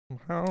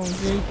How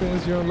deep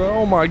is your...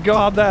 Oh my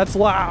god, that's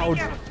loud!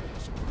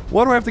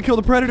 Why do I have to kill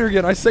the predator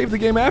again? I saved the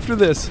game after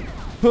this!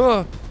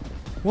 Huh.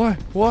 Why?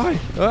 Why?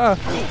 Ah!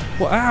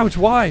 Well, ouch,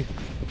 why?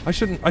 I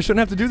shouldn't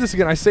have to do this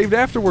again. I saved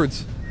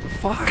afterwards.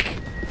 Fuck.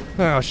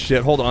 Oh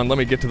shit, hold on, let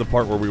me get to the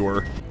part where we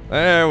were.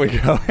 There we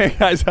go. Hey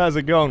guys, how's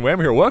it going? Wham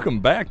here. Welcome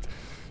back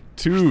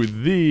to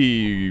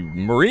the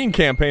Marine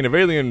campaign of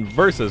Alien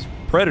vs.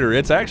 Predator.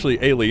 It's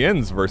actually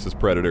Aliens vs.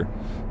 Predator.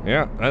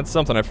 Yeah, that's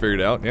something I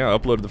figured out. Yeah, I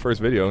uploaded the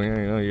first video. Yeah,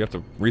 you know, you have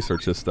to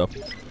research this stuff.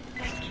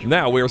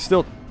 Now, we are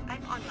still...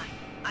 I'm online.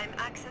 I'm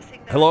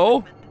accessing the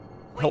Hello?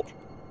 Wait.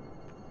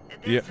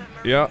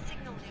 Yeah.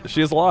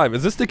 She is alive.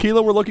 Is this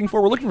Tequila we're looking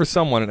for? We're looking for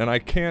someone, and I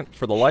can't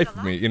for the life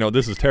of me. You know,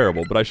 this is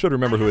terrible, but I should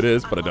remember who it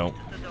is, but I don't.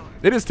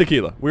 It is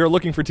Tequila. We are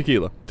looking for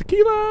Tequila.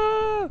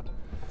 Tequila!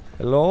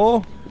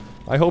 Hello?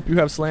 I hope you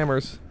have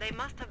slammers. They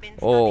must have been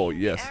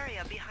yes. the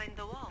area behind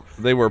the walls.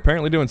 They were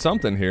apparently doing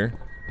something here.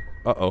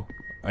 Uh-oh.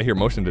 I hear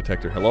motion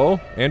detector. Hello?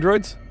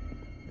 Androids?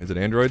 Is it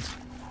androids?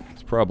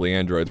 It's probably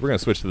androids. We're gonna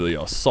switch to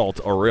the assault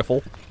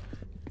rifle.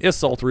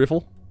 Assault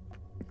rifle.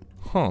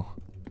 Huh.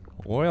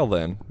 Well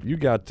then, you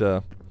got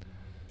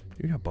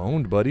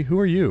boned, buddy. Who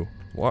are you?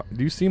 What?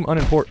 Do you seem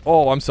unimportant?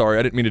 Oh, I'm sorry.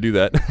 I didn't mean to do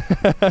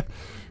that.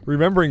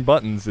 Remembering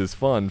buttons is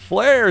fun.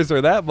 Flares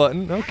are that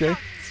button. Okay.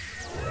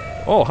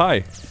 Oh,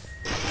 hi.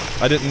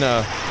 I didn't,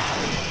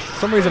 for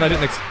some reason I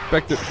didn't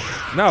expect it.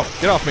 No,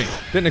 get off me.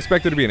 Didn't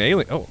expect it to be an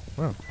alien. Oh,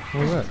 wow.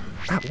 What was that?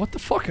 Ah, what the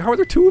fuck? How are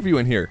there two of you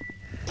in here?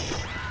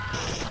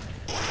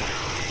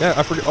 Yeah,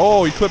 I forgot.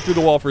 Oh, he clipped through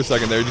the wall for a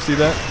second there. Did you see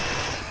that?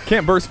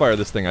 Can't burst fire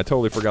this thing. I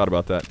totally forgot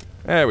about that.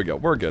 There we go.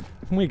 We're good.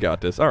 We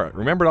got this. Alright,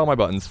 remembered all my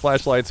buttons.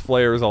 Flashlights,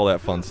 flares, all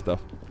that fun stuff.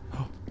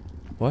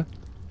 What?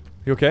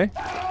 You okay?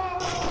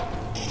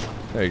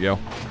 There you go.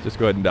 Just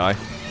go ahead and die.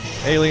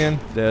 Alien,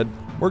 dead.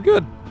 We're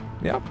good.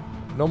 Yep.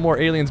 No more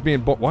aliens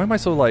being born. Why am I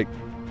so, like...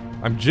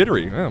 I'm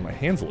jittery. Oh, my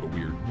hand's a little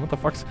weird. What the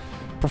fuck's...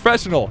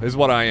 Professional is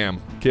what I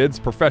am. Kids,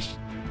 professional.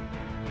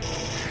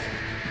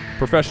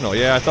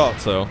 Yeah, I thought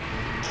so.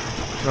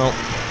 No.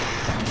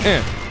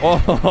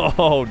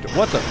 Oh,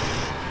 what the...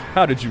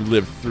 How did you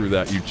live through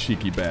that, you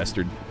cheeky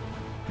bastard?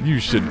 You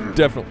should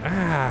definitely...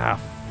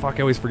 Ah, fuck,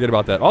 I always forget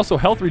about that. Also,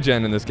 health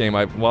regen in this game,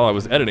 while I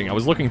was editing, I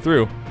was looking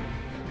through.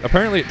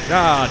 Apparently...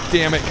 Ah,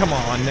 damn it, come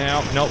on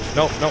now. Nope,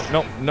 nope, nope,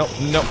 nope, nope,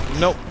 nope,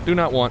 nope. Do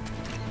not want.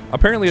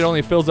 Apparently it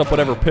only fills up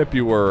whatever pip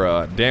you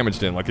were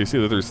damaged in. Like, you see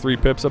that there's 3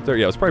 pips up there?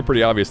 Yeah, it's probably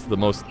pretty obvious to the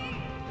most...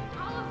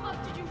 How the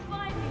fuck did you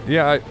find me?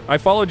 Yeah, I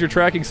followed your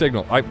tracking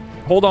signal.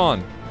 Hold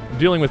on. I'm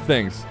dealing with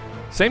things.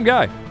 Same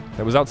guy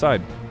that was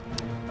outside.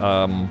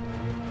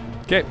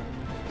 Okay.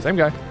 Same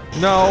guy.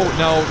 No.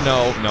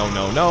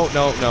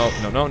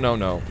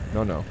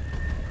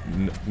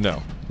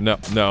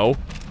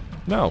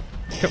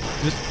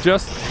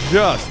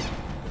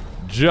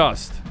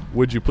 Just.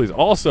 Would you please?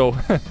 Also,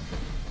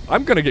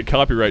 I'm gonna get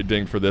copyright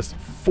dinged for this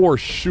for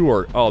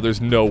sure. Oh,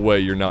 there's no way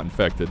you're not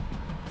infected.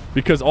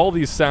 Because all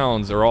these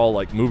sounds are all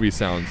like movie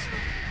sounds.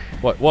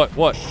 What?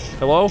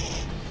 Hello?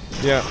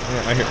 Yeah,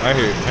 I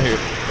hear.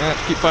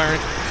 Keep firing.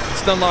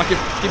 Stun lock him.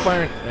 Keep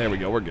firing. There we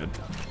go, we're good.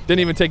 Didn't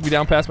even take me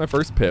down past my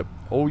first pip.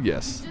 Oh,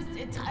 yes.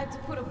 It's time to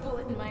put a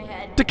bullet in my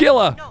head.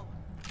 Tequila! No.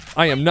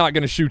 I am not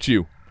gonna shoot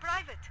you.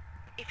 Private.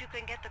 If you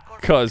can get the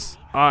corpse 'Cause to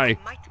me, I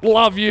might be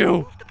love able to you.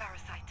 remove the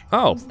parasite.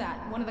 Oh. Who's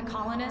that? One of the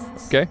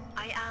colonists? Okay.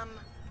 I am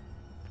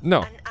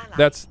No. an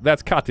ally.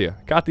 That's Katya.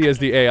 Katya is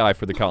the AI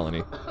for the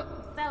colony.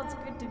 Sounds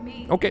good to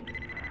me. Okay.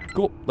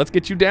 Cool. Let's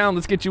get you down.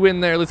 Let's get you in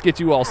there. Let's get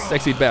you all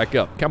sexy back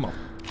up. Come on.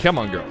 Come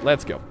on, girl.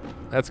 Let's go.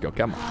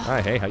 Come on.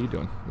 Hi, hey, how you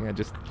doing? Yeah,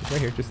 just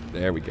right here.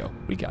 There we go.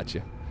 We got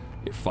you.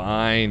 You're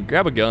fine.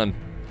 Grab a gun.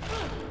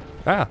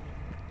 Ah.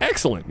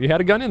 Excellent. You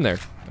had a gun in there.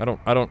 I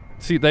don't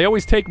see, they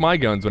always take my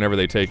guns whenever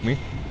they take me.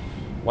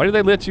 Why do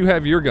they let you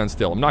have your gun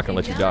still? I'm not gonna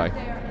let you die.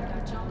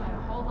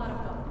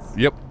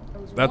 Yep.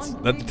 That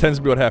tends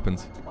to be what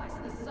happens.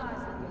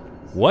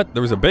 What?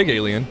 There was a big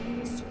alien.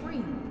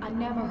 I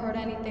never heard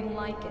anything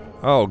like it.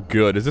 Oh,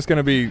 good. Is this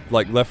gonna be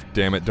like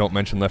damn it, don't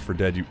mention Left 4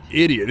 Dead, you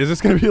idiot. Is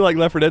this gonna be like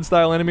Left 4 Dead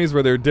style enemies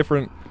where they're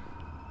different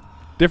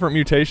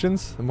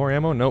mutations? More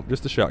ammo? Nope,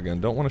 just a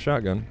shotgun. Don't want a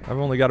shotgun. I've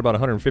only got about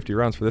 150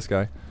 rounds for this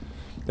guy.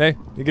 Hey,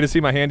 you get to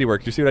see my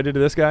handiwork. Do you see what I did to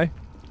this guy?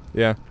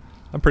 Yeah.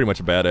 I'm pretty much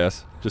a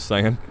badass. Just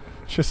saying.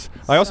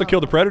 I also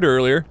killed a predator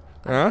earlier.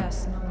 Huh?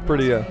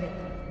 Pretty,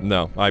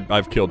 No,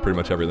 I've killed pretty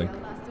much everything.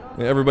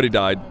 Yeah, everybody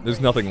died. There's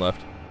nothing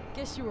left.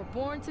 Guess you were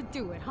born to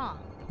do it, huh?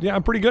 Yeah,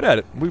 I'm pretty good at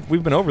it.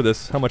 We've been over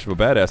this, how much of a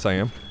badass I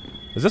am.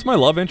 Is this my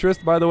love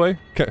interest, by the way?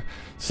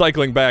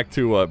 Cycling back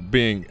to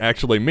being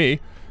actually me.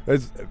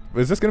 Is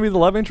this gonna be the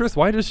love interest?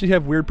 Why does she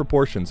have weird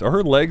proportions? Are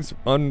her legs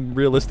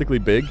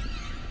unrealistically big?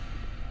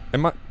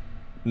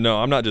 No,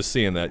 I'm not just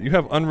seeing that. You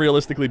have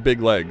unrealistically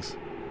big legs.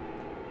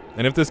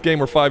 And if this game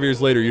were 5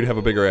 years later, you'd have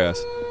a bigger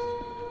ass.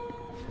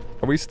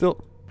 Are we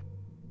still...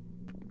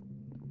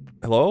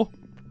 Hello?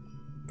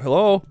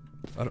 Hello?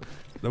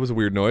 That was a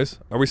weird noise.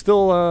 Are we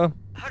still,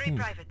 Hurry,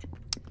 Private.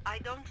 I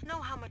don't know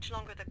how much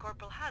longer the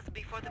corporal has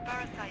before the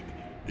parasite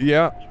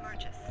Yeah.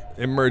 emerges.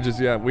 Emerges,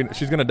 yeah.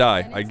 She's gonna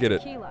die. I get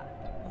it. Tequila.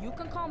 You You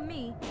can call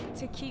me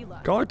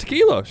Tequila. Call her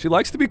Tequila. She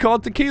likes to be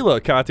called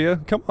Tequila, Katya.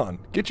 Come on,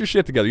 get your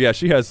shit together. Yeah,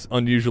 she has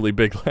unusually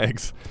big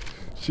legs.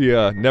 She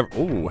never.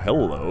 Oh,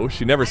 hello.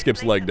 She never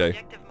skips leg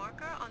day.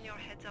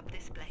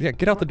 Yeah,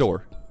 get out the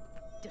door.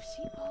 Does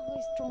she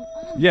always drone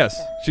on Yes,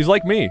 like that? she's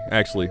like me,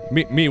 actually.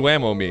 Me,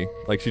 Whamo me.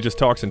 Like, she just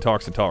talks and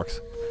talks and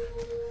talks.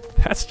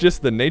 That's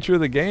just the nature of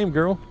the game,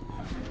 girl.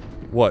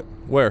 What?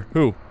 Where?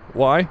 Who?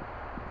 Why?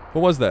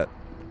 What was that?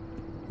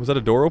 Was that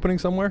a door opening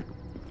somewhere?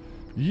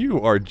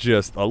 You are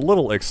just a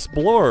little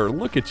explorer.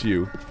 Look at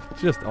you.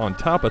 Just on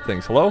top of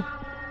things. Hello?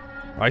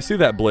 I see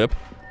that blip.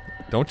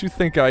 Don't you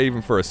think I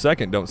even for a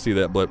second don't see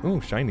that blip? Ooh,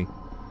 shiny.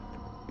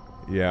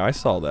 Yeah, I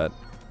saw that.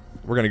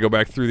 We're gonna go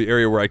back through the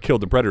area where I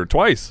killed the predator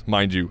twice.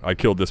 Mind you, I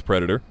killed this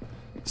predator.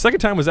 Second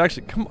time was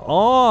actually... Come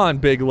on,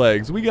 big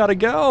legs. We gotta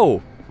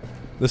go.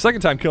 The second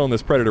time killing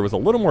this predator was a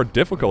little more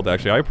difficult,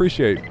 actually. I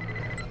appreciate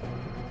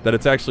that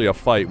it's actually a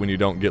fight when you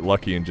don't get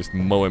lucky and just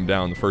mow him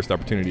down the first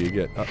opportunity you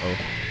get. Uh-oh.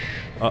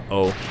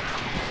 Uh-oh.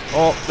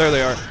 Oh, there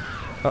they are.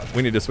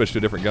 We need to switch to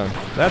a different gun.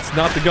 That's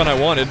not the gun I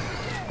wanted.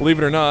 Believe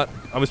it or not.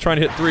 I was trying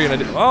to hit 3 and I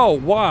did... Oh,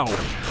 wow.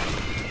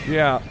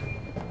 Yeah.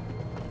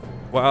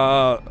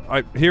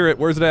 I hear it.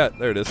 Where's it at?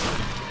 There it is.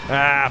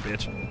 Ah,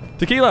 bitch.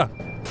 Tequila!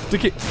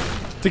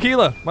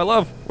 Tequila! My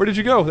love! Where did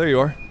you go? There you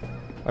are.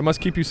 I must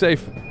keep you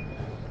safe.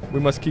 We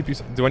must keep you...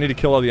 Do I need to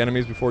kill all the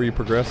enemies before you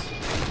progress?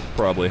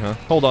 Probably, huh?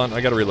 Hold on.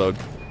 I gotta reload.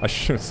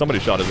 Somebody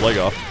shot his leg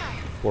off.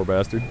 Poor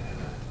bastard.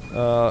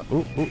 Where?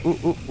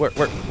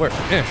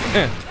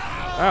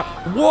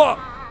 Ah, what?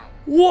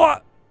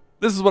 What?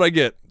 This is what I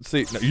get.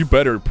 See, no, you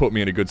better put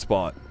me in a good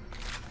spot.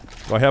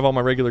 Do I have all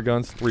my regular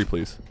guns? 3,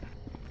 please.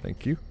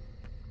 Thank you.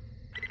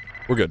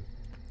 We're good.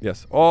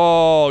 Yes.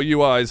 Oh,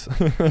 you eyes.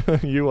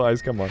 You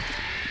eyes, come on.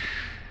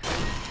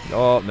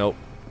 Oh, nope.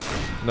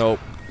 Nope.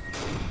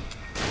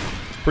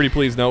 Pretty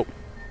please, nope.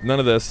 None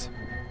of this.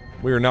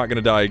 We are not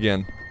gonna die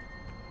again.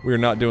 We are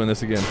not doing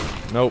this again.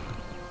 Nope.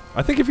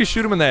 I think if you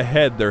shoot them in the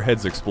head, their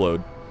heads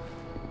explode.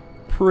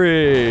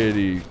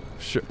 Pretty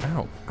sure.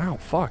 Ow. Ow,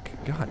 fuck.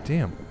 God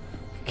damn.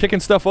 Kicking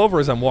stuff over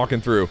as I'm walking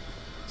through.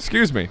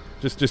 Excuse me.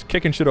 Just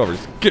kicking shit over.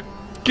 Get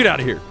out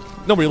of here.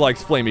 Nobody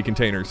likes flamey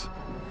containers.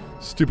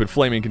 Stupid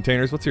flaming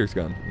containers. What's yours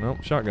gun?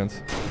 Nope, shotguns.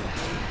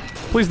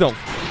 Please don't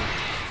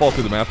fall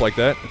through the map like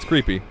that. It's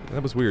creepy.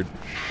 That was weird.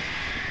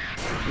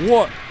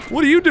 What?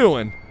 What are you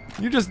doing?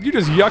 You just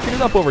yucking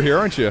it up over here,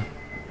 aren't you?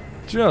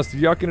 Just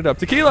yucking it up.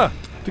 Tequila!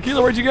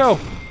 Tequila, where'd you go?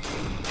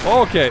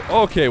 Okay,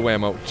 okay,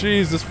 Whamo.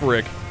 Jesus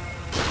frick.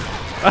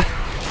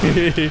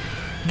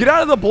 Get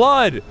out of the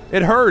blood!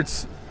 It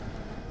hurts.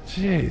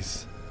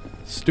 Jeez.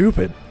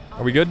 Stupid.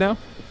 Are we good now?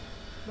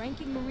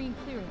 Ranking Marine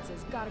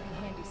clearances gotta be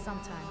handy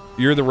sometime.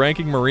 You're the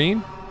ranking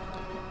Marine?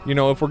 You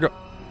know, if we're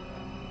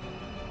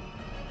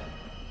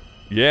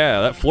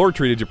Yeah, that floor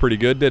treated you pretty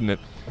good, didn't it?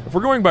 If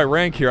we're going by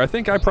rank here, I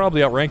think I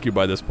probably outrank you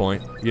by this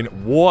point. You know,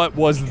 what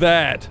was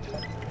that?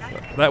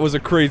 That was a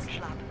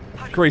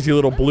crazy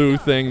little blue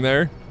thing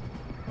there.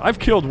 I've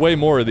killed way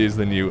more of these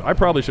than you. I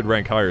probably should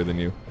rank higher than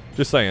you.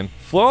 Just saying.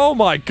 Oh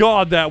my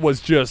god, that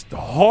was just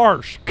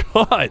harsh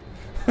cut.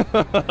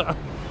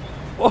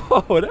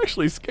 Whoa, it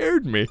actually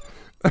scared me.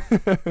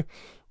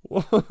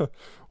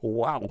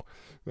 Wow.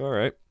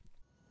 Alright.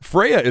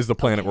 Freya is the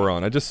planet we're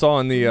on. I just saw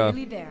in the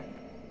Nearly there.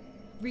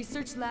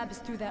 Research lab is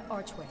through that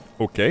archway.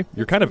 Okay.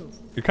 You're kind of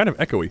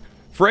echoey.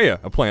 Freya,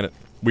 a planet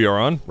we are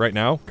on right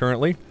now,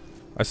 currently.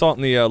 I saw it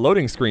in the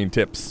loading screen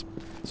tips.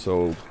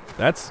 So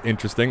that's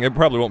interesting. It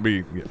probably won't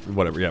be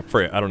whatever. Yeah,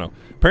 Freya, I don't know.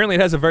 Apparently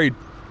it has a very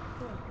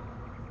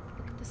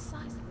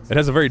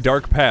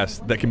dark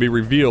past that can be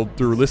revealed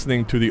through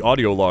listening to the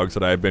audio logs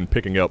that I've been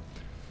picking up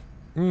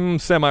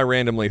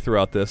semi-randomly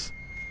throughout this.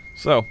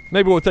 So,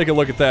 maybe we'll take a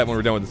look at that when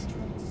we're done with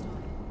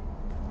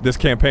this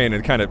campaign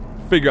and kind of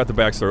figure out the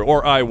backstory.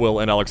 Or I will,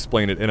 and I'll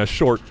explain it in a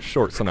short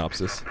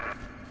synopsis.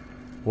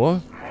 What?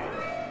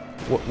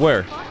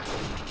 Where?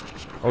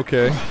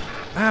 Okay.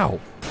 Ow.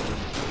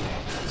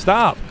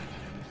 Stop.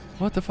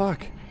 What the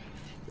fuck?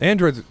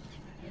 Androids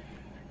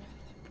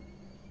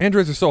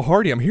are so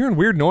hardy. I'm hearing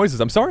weird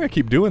noises. I'm sorry I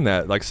keep doing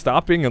that. Like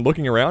stopping and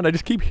looking around. I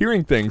just keep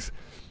hearing things.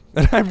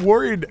 And I'm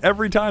worried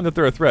every time that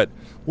they're a threat.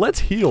 Let's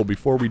heal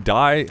before we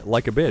die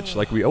like a bitch,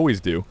 like we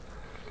always do.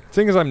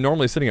 Seeing as I'm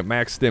normally sitting at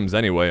max stims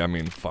anyway, I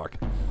mean, fuck.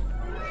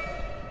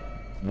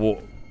 Whoa.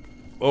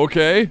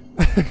 Okay.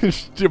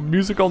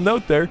 Musical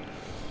note there.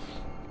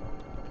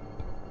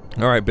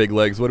 Alright, big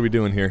legs, what are we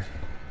doing here?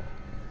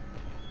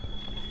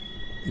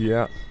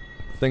 Yeah.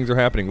 Things are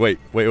happening. Wait.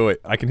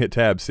 I can hit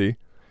tab, see?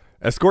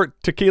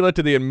 Escort Tequila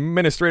to the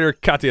Administrator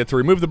Katya to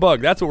remove the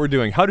bug. That's what we're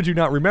doing. How did you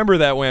not remember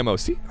that, Whamo?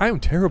 See, I am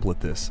terrible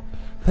at this.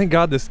 Thank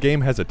God this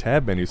game has a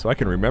tab menu so I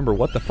can remember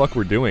what the fuck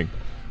we're doing.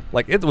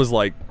 Like, it was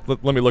like...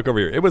 Let me look over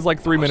here. It was like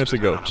 3 minutes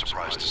ago. I'm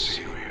surprised to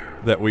see you here.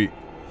 That we...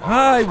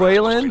 Hi,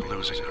 Waylon!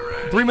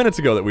 3 minutes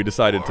ago that we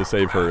decided to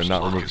save her and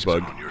not remove the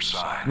bug.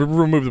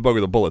 Remove the bug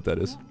with a bullet, that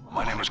is.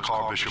 My name is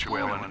Carl Bishop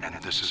Whalen,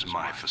 and this is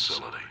my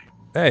facility.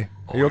 Hey,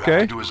 are you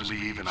okay?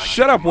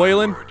 Shut up,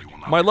 Waylon!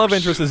 My love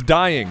interest is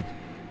dying.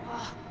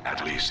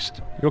 At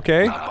least, You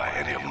okay? not by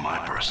any of my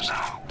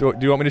personnel. Do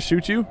you want me to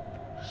shoot you?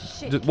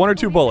 Shit. Just 1 or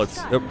 2 bullets.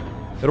 It'll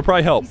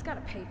probably help. He's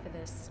gotta pay for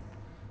this.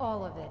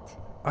 All of it.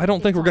 I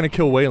don't think we're gonna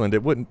kill Wayland.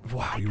 It wouldn't.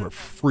 Wow, you are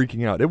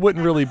freaking out. It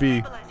wouldn't really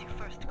be Stabilize you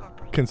first,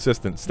 Corporal.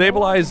 consistent.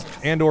 Stabilize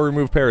and/or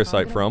remove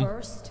parasite I'm from. gonna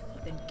burst,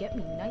 then get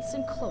me nice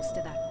and close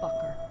to that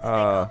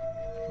fucker.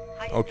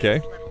 High Okay.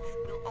 stress levels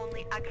will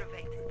only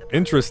aggravate the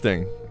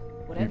Interesting.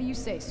 Whatever you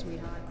say,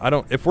 sweetheart. I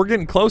don't. If we're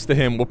getting close to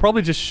him, we'll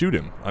probably just shoot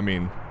him. I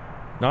mean,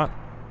 not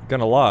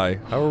gonna lie.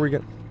 How are we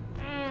gonna?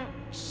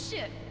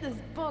 Shit, this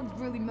bug's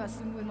really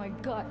messing with my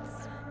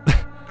guts.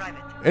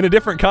 Private. In a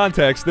different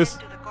context, this. To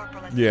the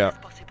corporal as Yeah. soon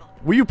as possible.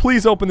 Will you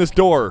please open this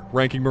door,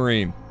 Ranking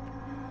Marine?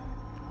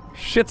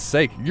 Shit's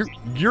sake,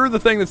 you're the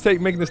thing that's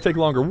making this take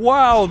longer.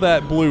 Wow,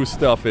 that blue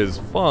stuff is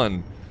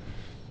fun.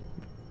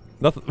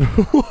 Nothing.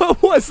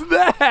 What was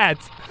that?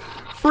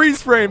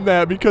 Freeze frame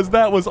that because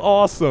that was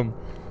awesome.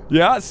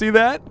 Yeah, see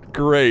that?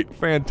 Great,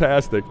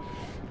 fantastic.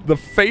 The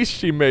face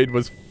she made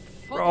was,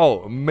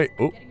 oh,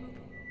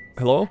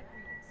 hello?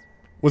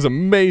 Was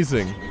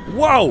amazing.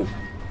 Whoa!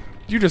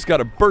 You just got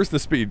to burst the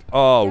speed.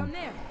 Oh, Down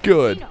there.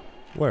 good. Casino.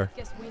 Where?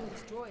 Guess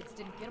Wayland's droids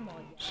didn't get him all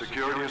yet.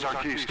 Security is our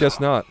key. Guess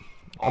not.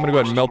 I'm gonna go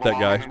ahead and melt that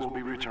guy. Will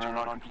be returned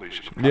on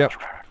completion of Yep.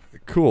 contract.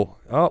 Cool.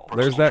 Oh,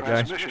 there's that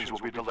guy. Transmissions will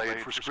be delayed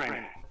for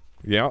screening.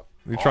 Yeah,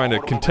 you're trying to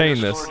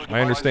contain this.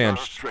 I understand.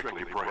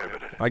 Strictly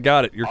prohibited. I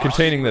got it. You're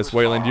containing this,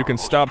 Wayland. You can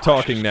stop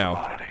talking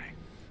now.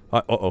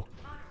 Uh-oh. Monorail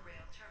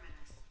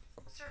terminus.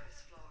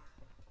 Service floor.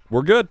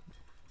 We're good.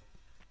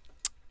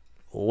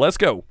 Let's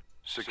go.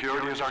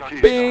 Security is our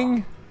key.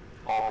 Bing!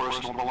 All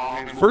personal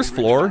belongings will First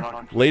be returned floor, on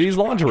completion ladies' of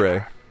lingerie.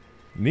 contract.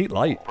 Neat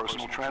light.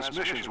 Personal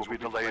transmissions will be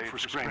delayed for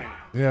screening.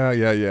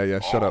 Yeah.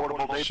 Shut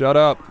up. Shut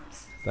up.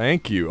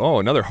 Thank you. Oh,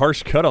 another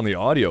harsh cut on the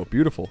audio.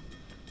 Beautiful.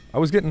 I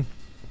was getting...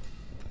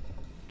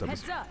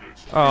 Heads up.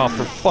 Oh,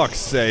 for fuck's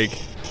sake.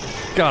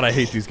 God, I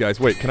hate these guys.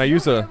 Wait, can I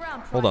use a...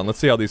 Hold on, let's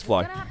see how these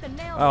fly. Gonna have to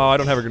nail Oh, I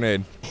don't have a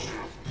grenade.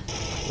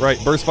 Right,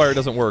 burst fire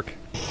doesn't work.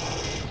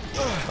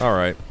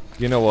 Alright.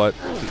 You know what?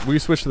 Will you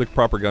switch to the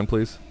proper gun,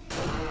 please?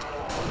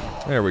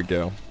 There we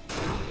go.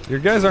 Your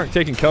guys aren't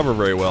taking cover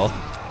very well.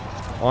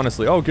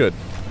 Honestly. Oh, good.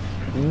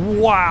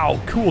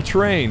 Wow, cool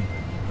train.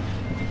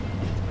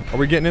 Are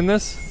we getting in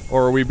this?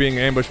 Or are we being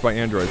ambushed by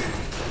androids?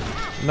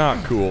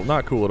 Not cool.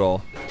 Not cool at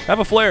all. Have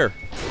a flare.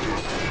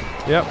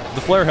 Yep,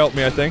 the flare helped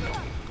me, I think.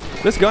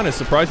 This gun is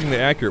surprisingly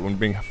accurate when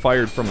being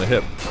fired from the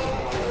hip.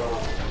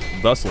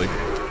 Thusly.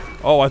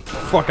 Oh,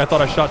 fuck, I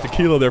thought I shot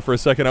Tequila there for a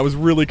second. I was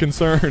really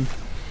concerned.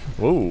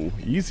 Whoa,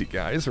 easy,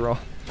 guys. They're all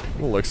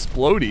a little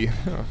explodey.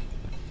 Huh.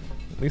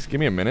 At least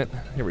give me a minute.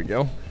 Here we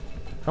go.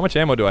 How much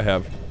ammo do I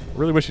have? I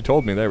really wish you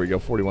told me. There we go,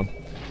 41.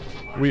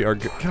 We are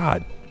good.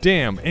 God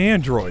damn,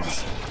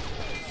 androids.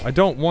 I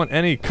don't want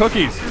any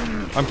cookies.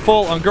 I'm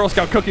full on Girl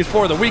Scout cookies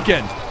for the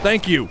weekend.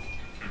 Thank you.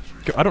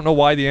 I don't know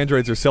why the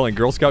androids are selling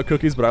Girl Scout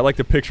cookies, but I like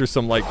to picture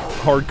some, like,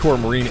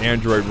 hardcore Marine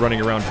android running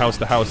around house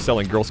to house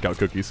selling Girl Scout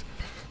cookies.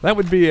 That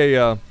would be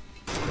a, I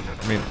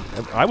mean,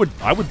 I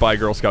would buy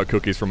Girl Scout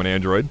cookies from an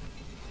android.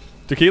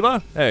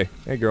 Tequila? Hey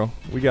girl,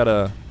 we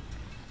gotta...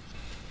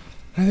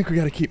 I think we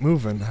gotta keep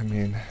moving. I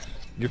mean,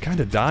 you're kind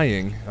of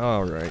dying.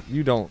 Alright,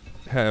 you don't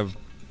have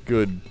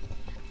good,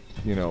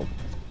 you know...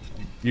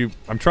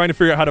 I'm trying to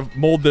figure out how to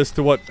mold this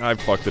to what...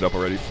 I've fucked it up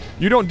already.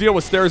 You don't deal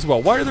with stairs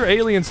well. Why are there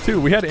aliens too?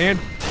 We had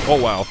oh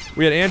wow.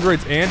 We had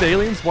androids and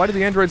aliens? Why did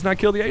the androids not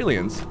kill the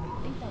aliens? I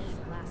think that was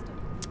the last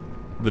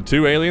of them. The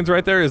 2 aliens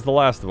right there is the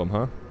last of them,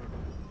 huh?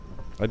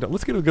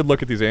 Let's get a good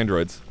look at these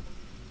androids.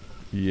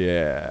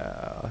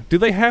 Yeah. Do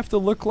they have to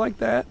look like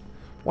that?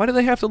 Why do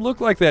they have to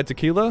look like that,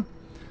 Tequila?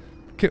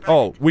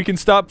 Oh, we can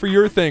stop for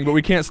your thing, but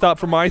we can't stop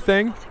for my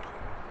thing?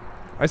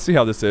 I see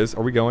how this is.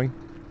 Are we going?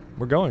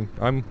 We're going.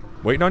 I'm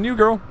waiting on you,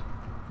 girl.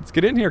 Let's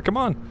get in here. Come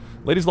on.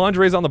 Ladies'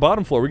 lingerie's on the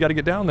bottom floor. We got to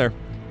get down there.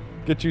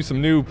 Get you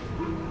some new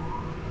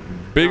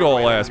big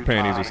ol' ass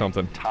panties or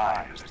something.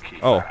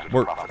 Oh,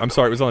 I'm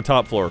sorry. It was on the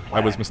top floor.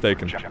 I was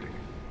mistaken.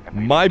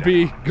 My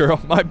B,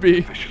 girl. My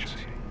B.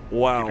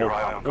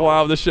 Wow.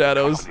 Wow, the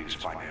shadows.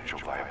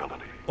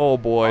 Oh,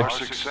 boy. Our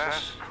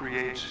success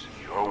creates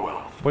your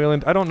wealth.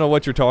 Wayland, I don't know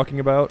what you're talking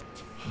about,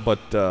 but,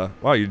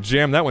 wow, you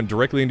jammed that one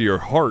directly into your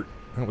heart.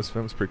 That was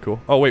pretty cool.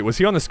 Oh, wait, was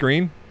he on the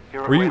screen?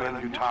 Were you?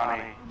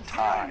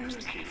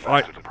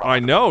 I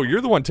know,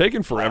 you're the one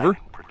taking forever.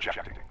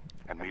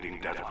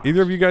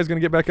 Either of you guys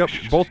gonna get back up?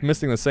 Both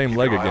missing the same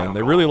leg again.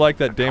 They really like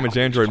that damaged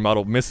android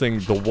model missing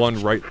the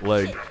one right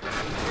leg.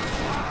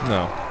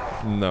 No,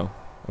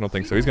 I don't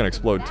think so. He's gonna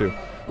explode too.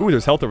 Ooh,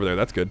 there's health over there.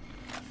 That's good.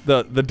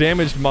 The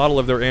damaged model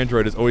of their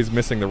android is always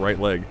missing the right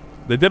leg.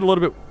 They did a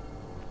little bit.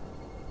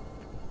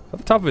 At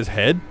the top of his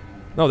head?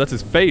 No, that's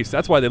his face.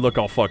 That's why they look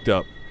all fucked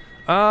up.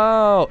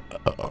 Oh,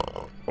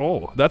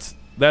 that's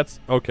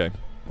okay.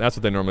 That's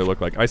what they normally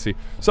look like. I see.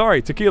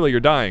 Sorry, Tequila, you're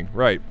dying.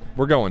 Right.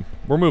 We're going.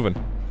 We're moving.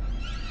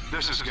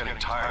 This is getting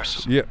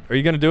tiresome. Yeah. Are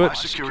you gonna do it? My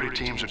security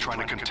teams are trying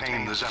to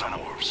contain the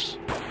xenomorphs.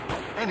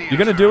 You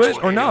gonna do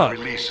it or not?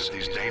 Release of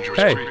these dangerous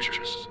Hey,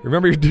 creatures.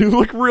 remember you do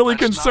look really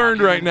Let's not concerned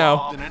get right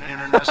now. involved in an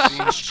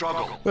internecine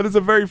struggle. That is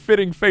a very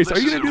fitting face. Are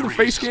This you is gonna do a the face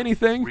reason. scanny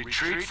thing?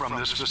 Retreat from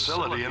this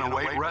facility and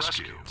await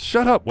rescue.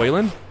 Shut up,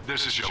 Waylon.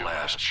 This is your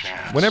last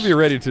chance. Whenever you're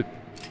ready to.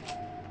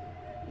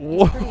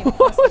 What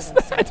was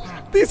that?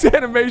 These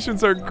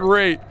animations are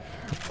great.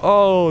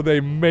 Oh, they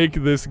make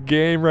this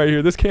game right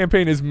here. This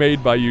campaign is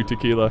made by you,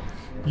 Tequila.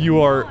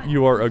 You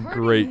are a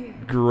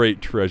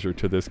great treasure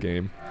to this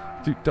game.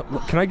 Dude,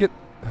 can I get?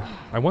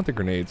 I want the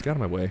grenades. Get out of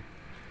my way.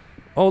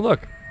 Oh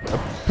look.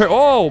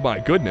 Oh my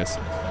goodness.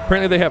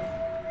 Apparently they have.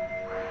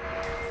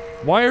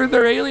 Why are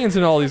there aliens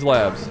in all these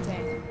labs?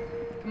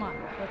 Come on,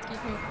 let's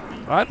keep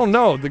moving. I don't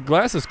know. The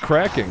glass is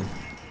cracking.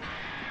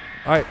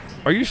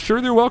 Are you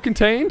sure they're well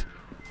contained?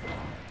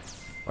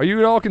 Are you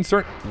at all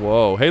concerned?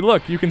 Whoa. Hey,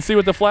 look. You can see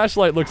what the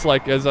flashlight looks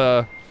like as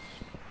a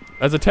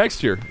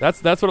texture.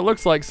 That's what it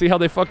looks like. See how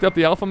they fucked up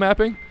the alpha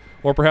mapping?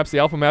 Or perhaps the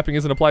alpha mapping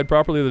isn't applied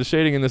properly to the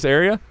shading in this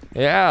area?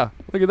 Yeah.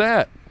 Look at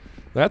that.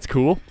 That's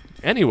cool.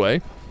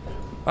 Anyway.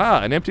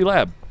 An empty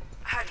lab.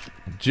 Hurry.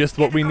 Just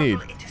what Get we the need.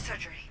 corporal into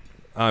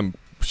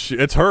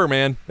surgery. It's her,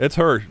 man. It's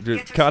her.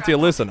 Katya,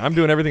 listen. I'm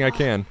doing everything I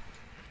can.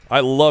 I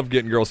love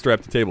getting girls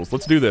strapped to tables.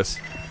 Let's do this.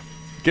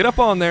 Get up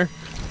on there.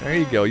 There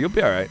you go. You'll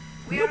be all right.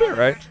 You'll be all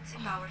right.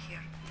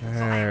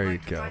 There you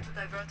go.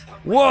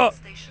 Whoa!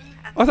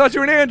 I thought you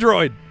were an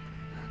android.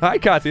 Hi,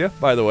 Katya.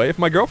 By the way, if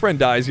my girlfriend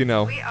dies, you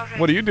know.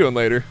 What are you doing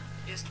later?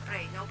 Just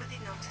pray nobody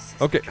notices.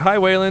 Okay. Hi,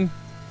 Waylon.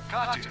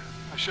 Katya,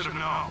 I should have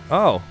known.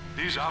 Oh.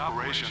 These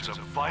operations are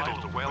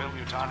vital to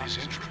Whale-Mutani's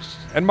interests.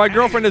 And my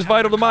girlfriend is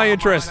vital to my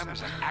interests. Them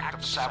is an act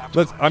of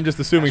sabotage. I'm just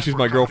assuming she's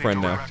my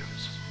girlfriend now.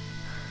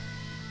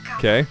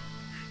 Okay.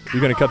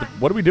 You're gonna cut the.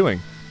 What are we doing?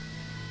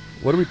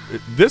 What do we?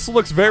 This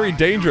looks very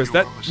dangerous.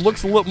 That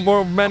looks a little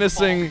more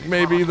menacing,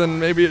 maybe than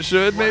maybe it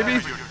should. Maybe.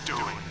 Whatever you're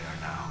doing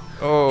there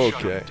now,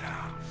 shut Okay. it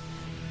down.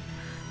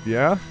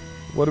 Yeah.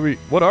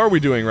 What are we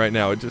doing right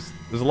now? There's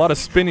a lot of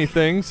spinny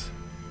things.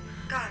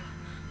 Gun.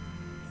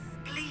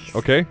 Please.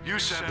 Okay. You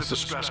said the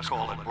distress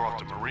call had brought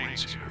the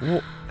Marines here.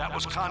 Well, That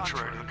was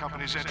contrary to the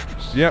company's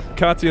interests. yep.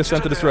 Katya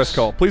sent the distress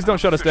call. Please don't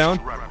shut us down.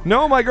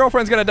 No, my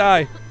girlfriend's gonna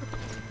die.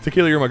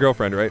 Tequila, you're my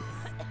girlfriend, right?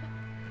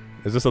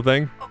 Is this a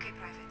thing? Okay,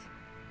 Private.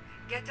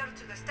 Get her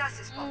to the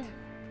stasis pod.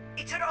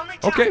 It's her only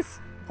chance.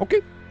 Okay.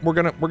 Okay. We're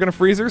gonna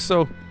freeze her,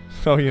 so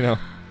you know.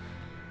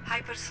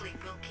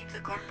 Hypersleep will keep the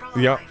corporal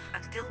Yeah. alive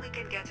until we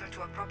can get her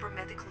to a proper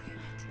medical unit.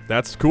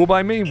 That's cool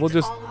by me. It's We'll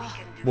just all we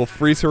can do we'll for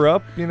freeze her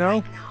up, you know.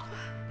 right now.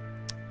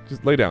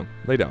 Just lay down.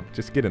 Lay down.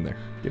 Just get in there.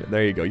 Get in.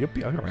 There you go. You'll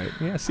be all right.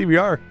 Yeah,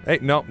 CBR. Hey,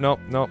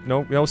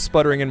 no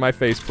sputtering in my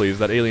face, please.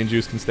 That alien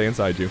juice can stay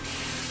inside you.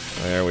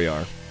 There we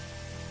are.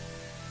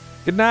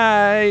 Good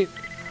night.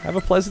 Have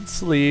a pleasant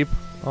sleep.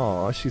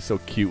 Aw, she's so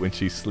cute when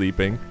she's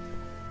sleeping.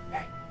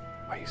 Hey,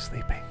 why are you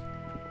sleeping?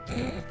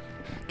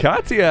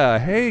 Katya,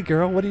 hey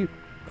girl, what are you?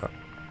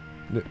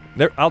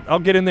 There, I'll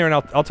get in there and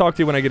I'll talk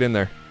to you when I get in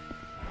there.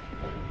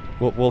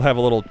 We'll have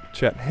a little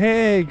chat.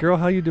 Hey girl,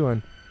 how you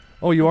doing?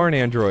 Oh, you are an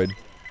android.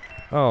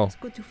 Oh. It's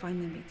good to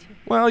finally meet you.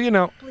 Well, you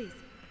know, Please,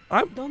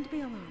 I'm don't be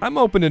alarmed. I'm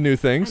open to new And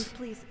things.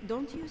 please,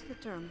 don't use the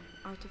term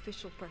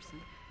artificial person.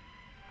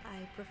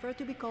 I prefer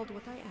to be called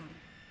what I am.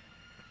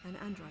 An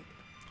android.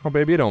 Oh,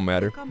 baby, it don't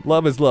matter.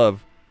 Love is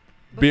love.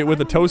 Be it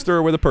with a toaster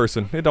or with a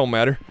person. It don't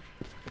matter.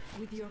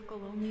 With your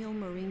colonial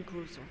marine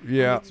cruiser.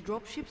 Yeah. And its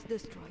dropships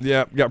destroyed.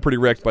 Yeah, got pretty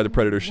wrecked by the There's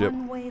Predator only ship.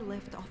 one way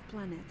left off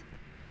planet.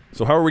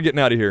 So how are we getting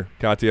out of here,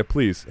 Katya?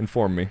 Please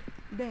inform me.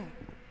 There.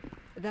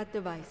 That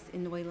device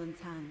in Wayland's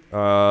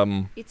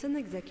hand. It's an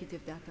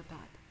executive data pad.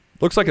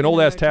 Looks like with an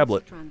old-ass emergency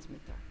tablet. Transmitter.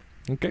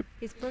 Okay.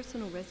 His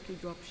personal rescue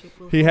dropship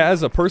will He hold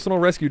has a out. personal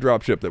rescue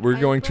dropship that we're I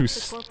going to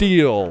equipped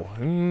the corporal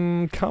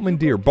steal,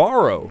 commandeer,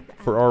 borrow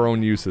for our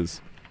own uses.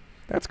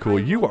 That's cool.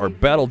 You are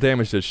battle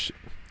damaged as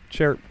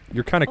Chair,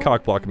 you're kind of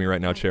cock blocking me right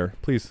now, Chair.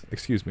 Please,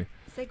 excuse me.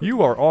 Say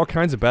You are goodbye. all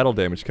kinds of battle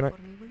damage. Can I? For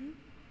me, will you?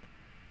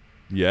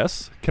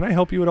 Yes. Can I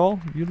help you at all?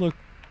 You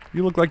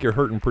look like you're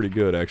hurting pretty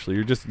good, actually.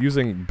 You're just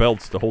using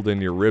belts to hold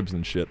in your ribs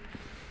and shit.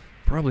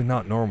 Probably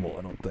not normal,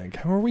 I don't think.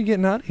 How are we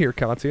getting out of here,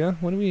 Katya?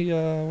 What are we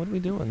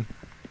doing?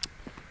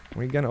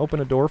 Are you gonna open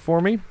a door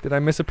for me? Did I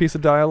miss a piece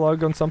of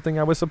dialogue on something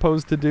I was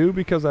supposed to do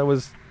because I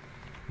was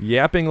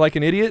yapping like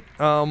an idiot?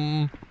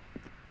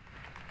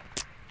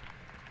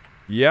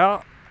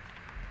 Yeah.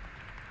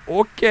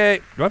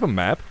 Okay. Do I have a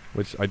map?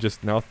 Which I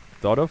just now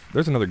thought of?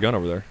 There's another gun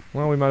over there.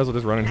 Well, we might as well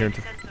just run in here and...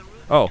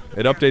 Oh,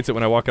 it updates it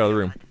when I walk out of the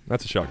room.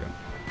 That's a shotgun.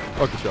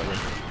 Fuck the shotgun.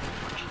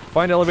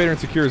 Find elevator and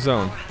secure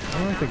zone.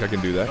 Oh, I think I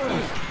can do that.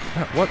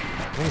 What?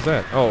 What was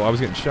that? Oh, I was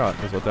getting shot.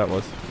 That's what that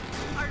was.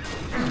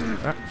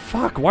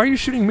 Fuck, why are you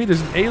shooting me?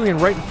 There's an alien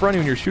right in front of you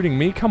and you're shooting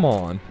me? Come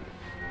on.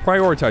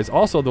 Prioritize.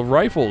 Also, the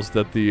rifles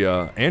that the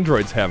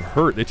androids have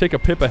hurt. They take a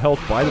pip of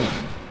health by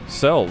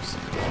themselves.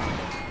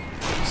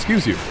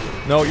 Excuse you.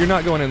 No, you're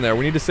not going in there.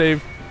 We need to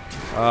save...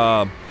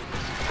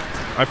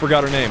 I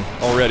forgot her name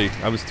already.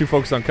 I was too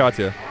focused on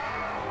Katya.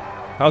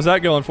 How's that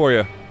going for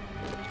you?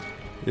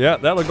 Yeah,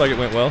 that looked like it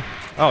went well.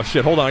 Oh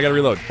shit, hold on, I gotta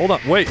reload. Hold on,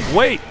 wait!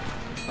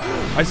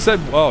 I said,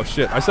 oh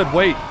shit, I said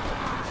wait.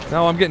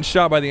 No, I'm getting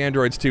shot by the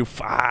androids too.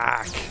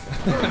 Fuck.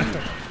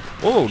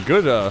 Oh,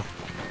 good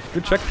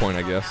checkpoint,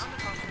 I guess.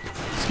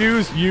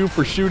 Excuse you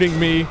for shooting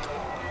me.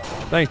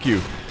 Thank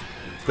you.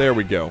 There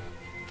we go.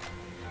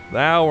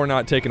 Now we're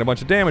not taking a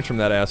bunch of damage from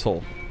that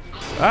asshole.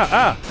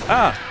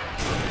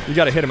 You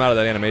gotta hit him out of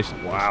that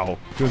animation. Wow.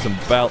 Doing some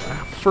belt.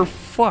 For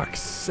fuck's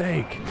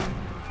sake.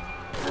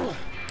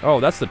 Oh,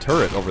 that's the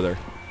turret over there.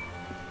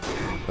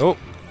 Oh,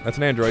 that's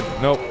an android.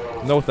 Nope.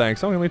 No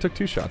thanks. Oh, he only took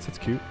 2 shots. That's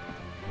cute.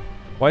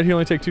 Why did he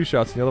only take 2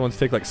 shots and the other ones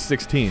take like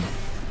 16?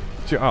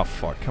 Oh,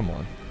 fuck. Come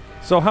on.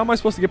 So how am I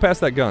supposed to get past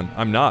that gun?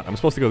 I'm not. I'm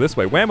supposed to go this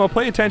way. Whamo,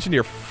 pay attention to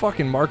your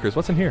fucking markers.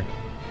 What's in here?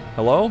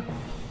 Hello?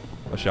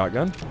 A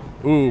shotgun?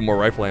 Ooh, more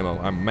rifle ammo.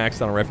 I'm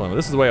maxed out on rifle ammo.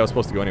 This is the way I was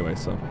supposed to go anyway,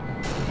 so.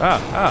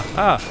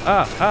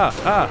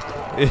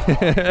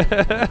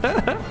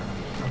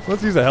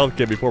 Let's use a health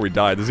kit before we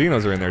die. The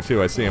Xenos are in there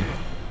too, I see them.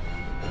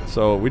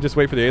 So, we just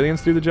wait for the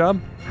aliens to do the job?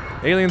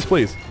 Aliens,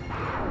 please.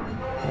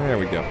 There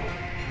we go.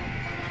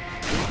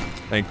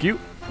 Thank you.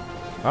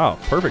 Oh,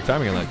 perfect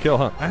timing on that kill,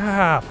 huh?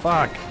 Ah,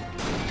 fuck.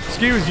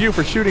 Excuse you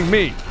for shooting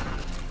me.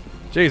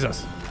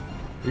 Jesus.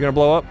 You gonna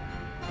blow up?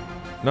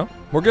 No?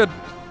 We're good.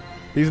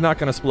 He's not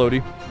gonna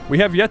splody. We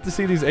have yet to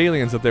see these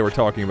aliens that they were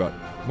talking about.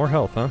 More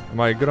health, huh? Am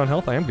I good on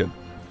health? I am good.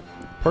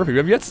 Perfect. We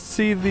have yet to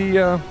see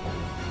the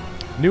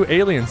new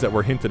aliens that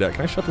were hinted at.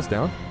 Can I shut this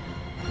down?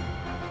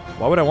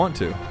 Why would I want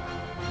to?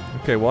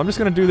 Okay, well I'm just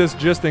gonna do this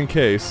just in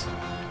case.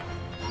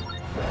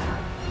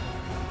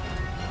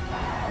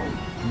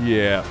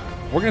 Yeah.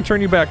 We're gonna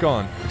turn you back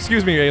on.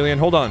 Excuse me, alien.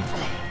 Hold on.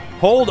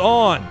 Hold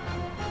on!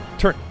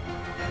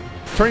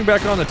 Turning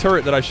back on the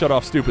turret that I shut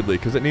off stupidly,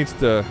 because it needs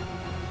to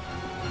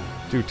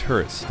do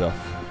turret stuff.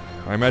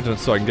 I imagine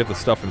it's so I can get the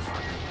stuff in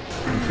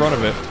front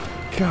of it.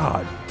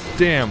 God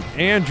damn,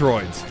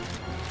 androids.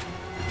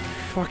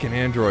 Fucking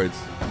androids.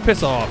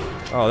 Piss off.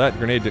 Oh, that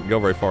grenade didn't go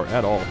very far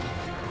at all.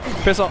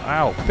 Piss off.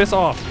 Ow. Piss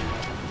off.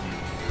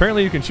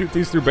 Apparently you can shoot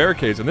these through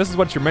barricades, and this is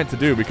what you're meant to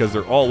do because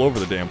they're all over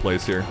the damn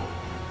place here.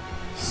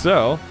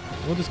 So,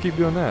 we'll just keep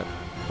doing that.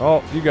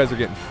 Oh, you guys are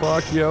getting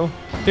fucked, yo.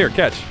 Here,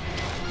 catch.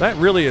 That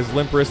really is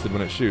limp-wristed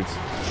when it shoots.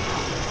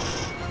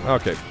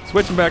 Okay,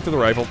 switching back to the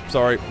rifle.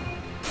 Sorry.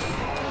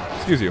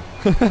 Excuse you.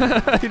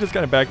 He just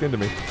kind of backed into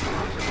me.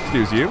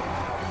 Excuse you.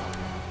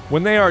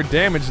 When they are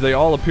damaged, they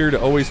all appear to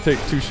always take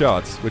 2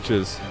 shots, which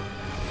is...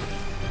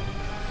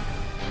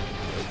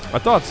 I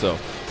thought so.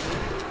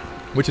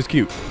 Which is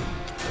cute.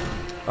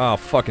 Oh,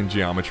 fucking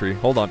geometry.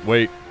 Hold on,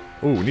 wait.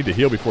 Ooh, we need to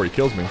heal before he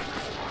kills me.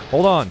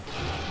 Hold on.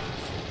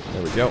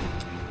 There we go.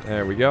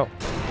 There we go.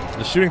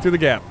 Just shooting through the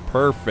gap.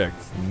 Perfect.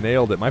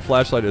 Nailed it. My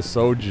flashlight is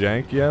so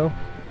jank, yo.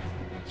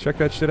 Check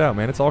that shit out,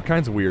 man. It's all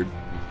kinds of weird.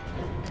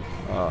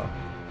 Okay,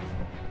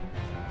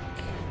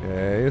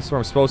 this is where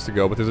I'm supposed to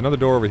go, but there's another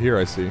door over here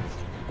I see.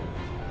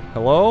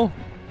 Hello?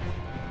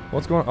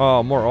 What's going on?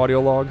 Oh, more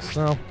audio logs?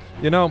 No.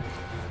 You know,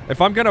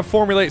 if I'm gonna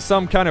formulate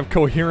some kind of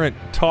coherent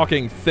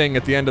talking thing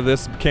at the end of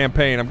this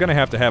campaign, I'm gonna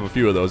have to have a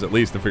few of those at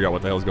least to figure out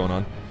what the hell's going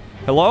on.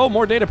 Hello?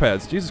 More data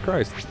pads. Jesus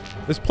Christ.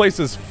 This place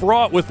is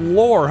fraught with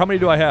lore. How many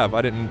do I have?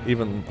 I didn't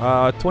even...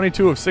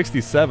 22 of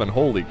 67.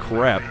 Holy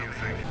crap.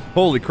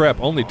 Holy crap.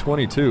 Only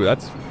 22.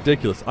 That's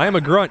ridiculous. I am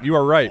a grunt. You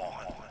are right.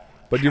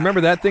 But do you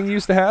remember that thing you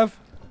used to have?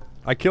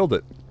 I killed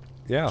it.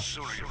 Yeah.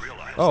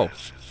 Oh.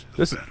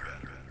 This is...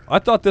 I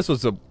thought this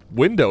was a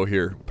window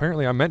here.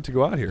 Apparently I meant to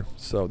go out here.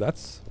 So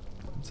that's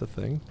a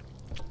thing.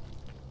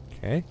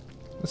 Okay.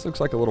 This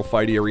looks like a little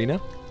fighty arena.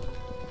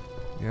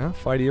 Yeah,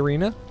 fighty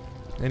arena.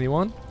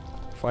 Anyone?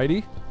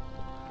 Fighty?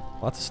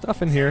 Lots of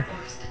stuff in here.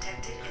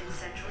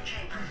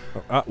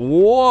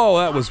 Whoa,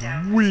 that was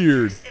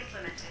weird.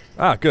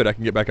 Ah, good. I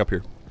can get back up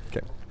here.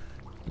 Okay.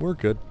 We're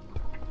good.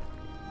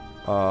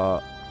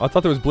 I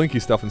thought there was blinky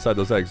stuff inside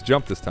those eggs.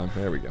 Jump this time.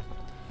 There we go.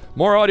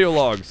 More audio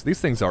logs.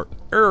 These things are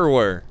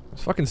everywhere.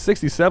 There's fucking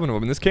 67 of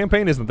them. And this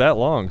campaign isn't that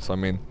long, so I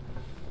mean...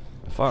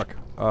 Fuck.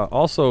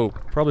 Also,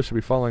 probably should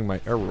be following my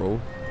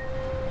arrow.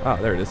 Ah,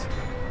 there it is.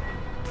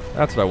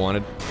 That's what I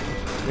wanted.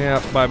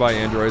 Yeah, bye-bye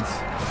androids.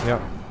 Yeah.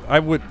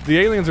 The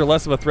aliens are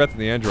less of a threat than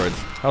the androids.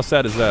 How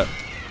sad is that?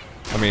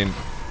 I mean,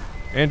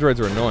 androids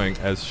are annoying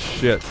as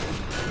shit.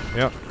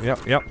 Yep.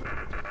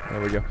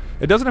 There we go.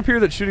 It doesn't appear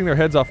that shooting their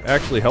heads off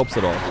actually helps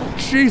at all.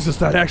 Jesus,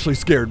 that actually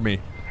scared me.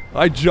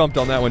 I jumped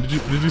on that one. Did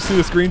you see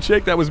the screen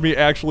shake? That was me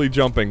actually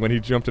jumping when he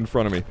jumped in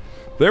front of me.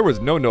 There was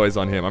no noise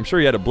on him. I'm sure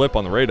he had a blip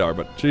on the radar,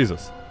 but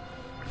Jesus.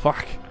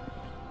 Fuck.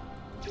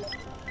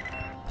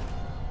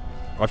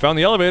 I found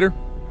the elevator.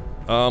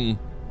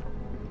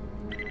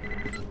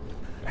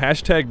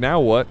 Hashtag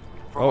now what?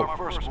 Oh,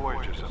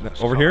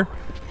 over here?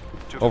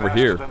 Over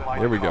here.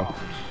 There we go.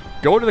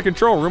 Go to the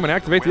control room and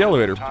activate the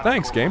elevator.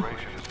 Thanks, game.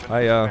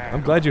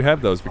 I'm glad you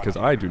have those because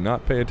I do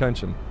not pay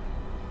attention.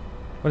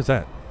 What is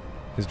that?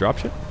 His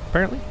dropship?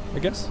 Apparently, I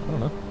guess. I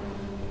don't know.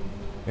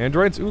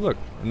 Androids? Ooh, look.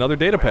 Another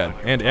data pad.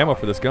 And ammo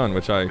for this gun,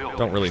 which I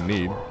don't really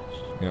need.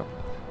 Yeah.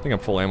 I think I'm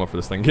full ammo for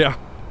this thing. Yeah.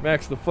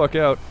 Max the fuck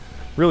out.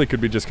 Really could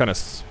be just kind of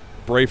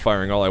spray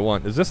firing all I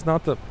want. Is this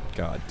not the...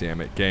 God damn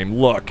it, game.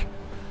 Look.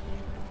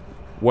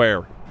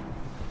 Where?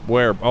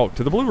 Where? Oh,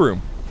 to the blue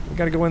room. We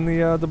gotta go in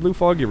the blue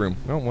foggy room.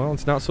 Oh, well,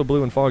 it's not so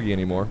blue and foggy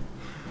anymore.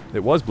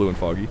 It was blue and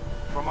foggy.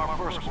 From our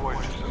first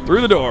voyages,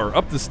 Through the door,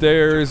 up the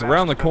stairs,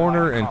 around the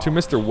corner, and to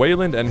Mr.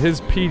 Wayland and his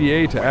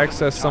PDA to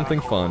access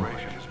something fun.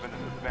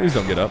 Please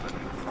don't get up.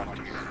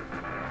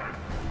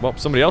 Well,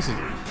 somebody else is...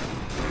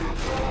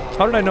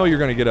 How did I know you're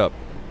gonna get up?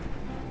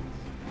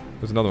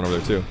 There's another one over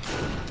there, too.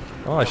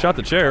 Oh, I shot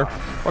the chair.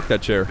 Fuck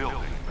that chair.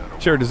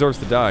 Chair deserves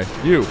to die.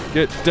 You,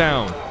 get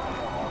down.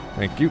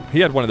 Thank you. He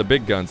had one of the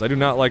big guns. I do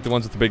not like the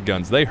ones with the big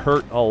guns. They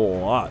hurt a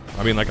lot.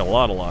 I mean, like a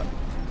lot.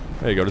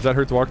 There you go. Does that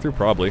hurt to walk through?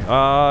 Probably.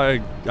 I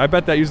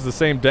bet that uses the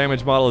same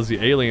damage model as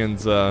the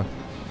aliens'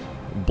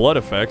 blood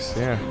effects.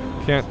 Yeah.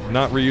 Can't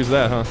not reuse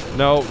that, huh?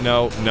 No.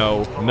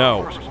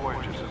 first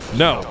voyages,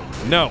 No.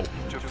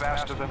 to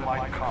faster than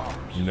light commerce.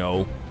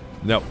 No.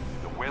 The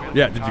Whale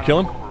Yeah, did you kill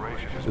him?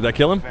 Corporation has Did that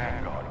kill him? been the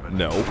vanguard of it.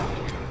 No.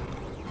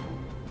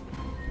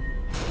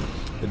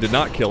 It did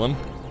not kill him.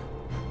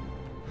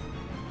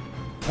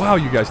 Wow,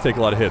 you guys take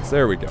a lot of hits.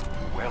 There we go.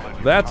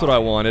 That's what I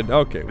wanted.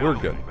 Okay, we're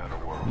good.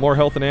 More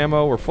health and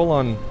ammo. We're full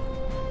on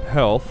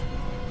health.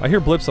 I hear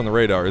blips on the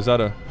radar. Is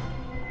that a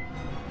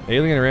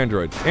alien or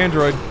android?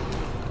 Android.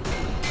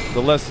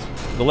 The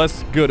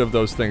less good of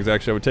those things,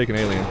 actually. I would take an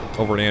alien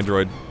over an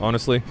android,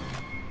 honestly.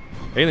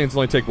 Aliens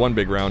only take one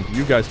big round.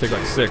 You guys take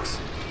like 6.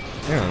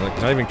 Yeah,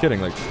 like, not even kidding.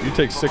 Like, you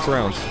take 6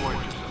 rounds.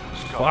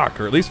 Fuck,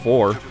 or at least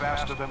 4.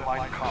 Faster than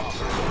light commerce.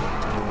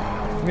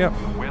 Yep.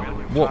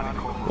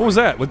 What was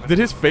that? Did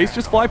his face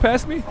just fly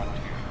past me?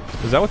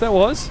 Is that what that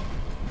was?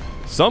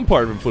 Some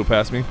part of him flew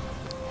past me.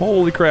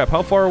 Holy crap,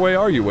 how far away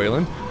are you,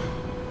 Wayland?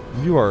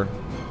 You are...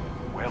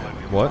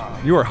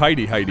 What? You are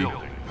Heidi.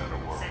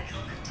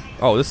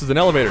 Oh, this is an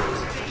elevator.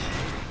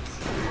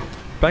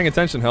 Paying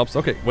attention helps.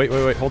 Okay, wait,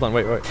 hold on,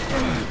 wait.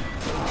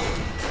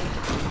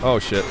 Oh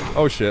shit.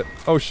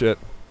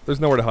 There's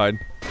nowhere to hide.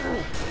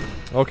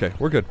 Okay,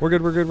 we're good.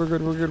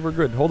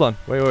 Hold on.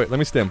 Wait, let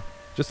me stim.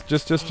 Just.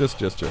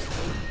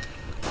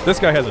 This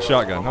guy has a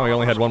shotgun. Oh, he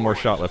only had one more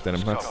shot left in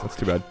him. That's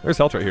too bad. There's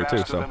health right here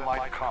too, so.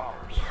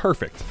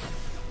 Perfect.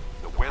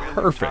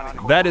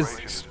 That is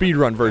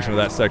speedrun version of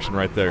that section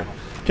right there.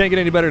 Can't get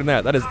any better than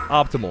that. That is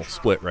optimal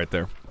split right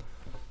there.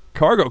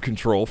 Cargo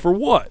control for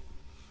what?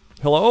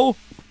 Hello?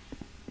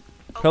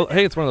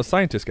 Hey, it's one of those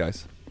scientist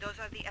guys. Those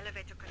are the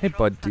elevator Hey,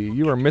 buddy,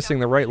 you are missing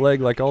the right leg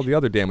like all the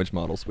other damage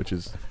models, which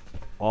is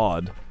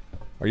odd.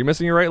 Are you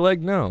missing your right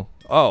leg? No.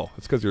 Oh,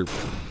 it's because you're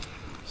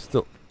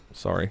still...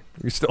 Sorry.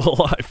 You're still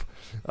alive.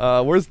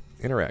 Where's...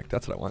 Interact.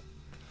 That's what I want.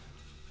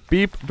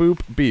 Beep, boop,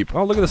 beep.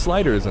 Oh, look at the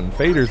sliders and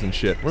faders and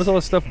shit. What does all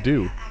this stuff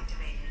do?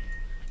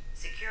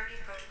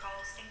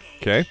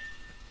 Okay.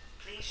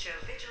 Please show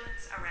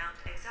vigilance around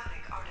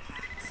exotic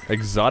artifacts.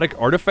 Exotic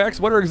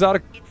artifacts? What are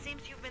exotic... It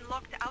seems you've been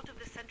locked out of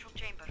the central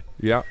chamber.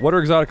 Yeah, what are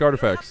exotic You'll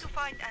artifacts? have to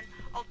find an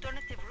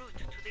alternative route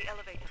to the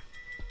elevator.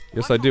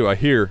 Yes, I do. I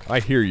hear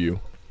you.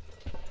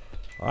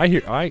 I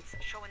hear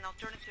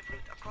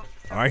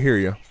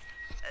you.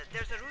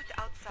 There's a route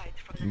outside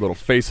from the Little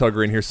face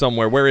hugger in here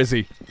somewhere. Where is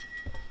he?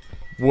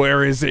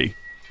 Where is he?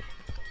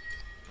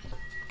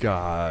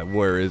 God,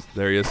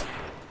 there he is.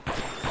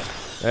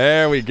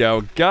 There we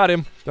go. Got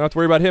him. Don't have to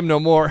worry about him no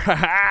more. Ha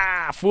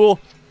ha, fool.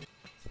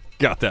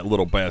 Got that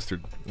little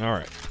bastard.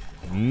 Alright.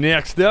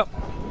 Next up,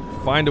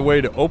 find a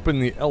way to open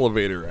the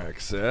elevator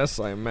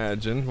access, I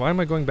imagine. Why am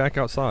I going back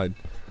outside?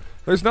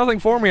 There's nothing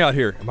for me out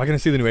here. Am I going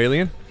to see the new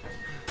alien?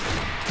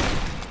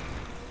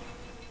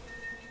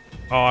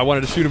 Oh, I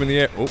wanted to shoot him in the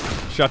air. Oh,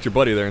 shot your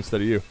buddy there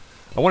instead of you.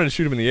 I wanted to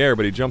shoot him in the air,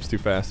 but he jumps too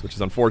fast, which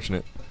is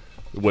unfortunate.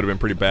 It would have been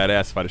pretty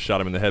badass if I'd have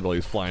shot him in the head while he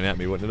was flying at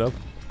me, wouldn't it have?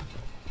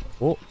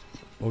 Oh,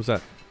 what was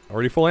that?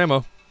 Already full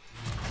ammo.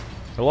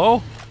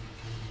 Hello?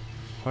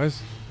 Why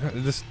is...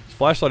 This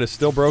flashlight is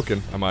still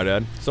broken, I might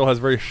add. Still has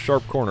very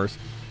sharp corners.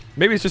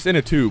 Maybe it's just in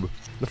a tube.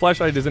 The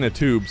flashlight is in a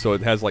tube, so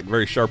it has like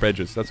very sharp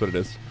edges. That's what it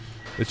is.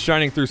 It's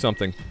shining through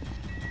something.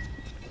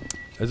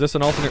 Is this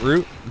an alternate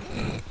route?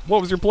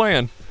 What was your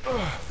plan?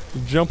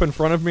 Jump in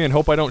front of me and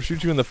hope I don't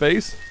shoot you in the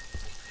face?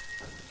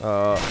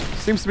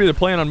 Seems to be the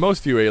plan on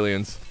most of you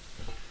aliens.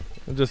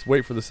 And just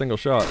wait for the single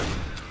shot.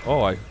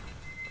 Oh,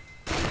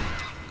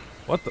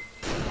 what the...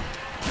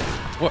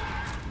 What?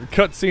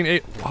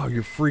 Cutscene wow,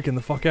 you're freaking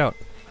the fuck out.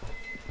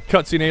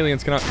 Cutscene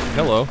aliens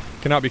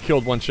cannot be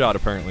killed one shot,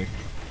 apparently.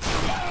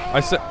 I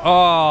said...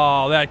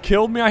 Oh, that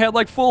killed me? I had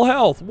like full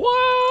health.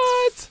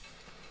 What?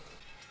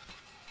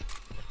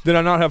 Did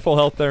I not have full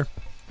health there?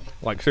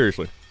 Like,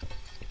 seriously.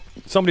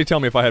 Somebody tell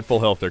me if I had full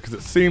health there, because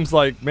it seems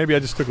like maybe I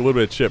just took a little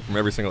bit of chip from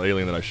every single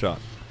alien that I shot.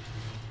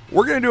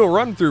 We're going to do a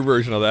run-through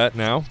version of that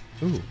now.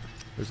 Ooh,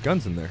 there's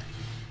guns in there.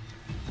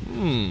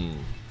 Me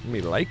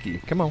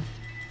likey. Come on.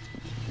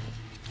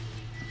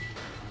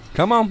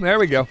 Come on, there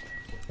we go.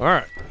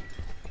 Alright.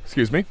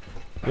 Excuse me.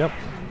 Yep,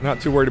 not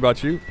too worried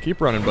about you.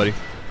 Keep running, buddy.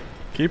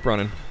 Keep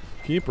running.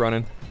 Keep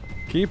running.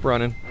 Keep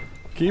running.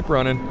 Keep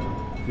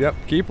running. Yep,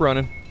 keep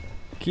running.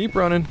 Keep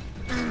running.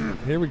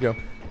 Here we go.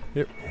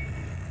 Here.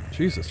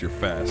 Jesus, you're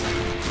fast.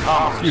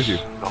 Excuse you.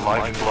 The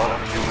lifeblood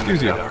of human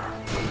Excuse you. endeavor.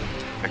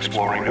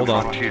 Exploring new Hold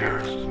on.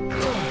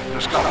 frontiers.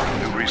 Discovering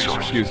new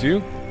resources. Excuse you.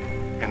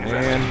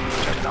 And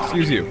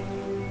excuse you.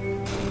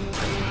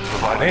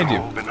 Providing And you.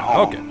 hope in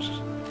homes.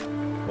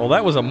 Okay. Well,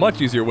 that was a much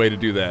easier way to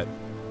do that.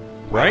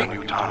 Right?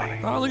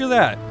 Whamo-Yutani. Oh, look at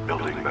that.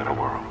 Building better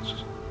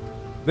worlds.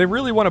 They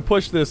really want to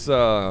push this,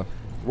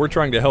 we're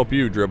trying to help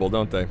you dribble,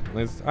 don't they?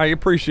 I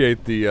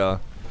appreciate the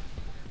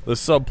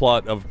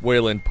subplot of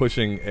Wayland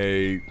pushing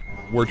a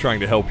we're trying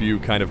to help you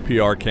kind of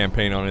PR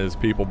campaign on his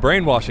people.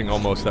 Brainwashing,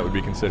 almost, that would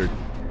be considered.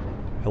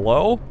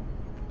 Hello?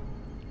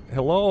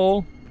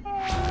 Hello?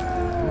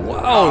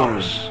 Whoa!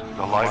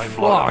 The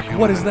lifeblood Fuck,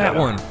 what is that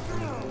one?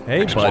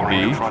 Hey,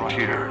 buddy.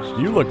 Frontiers.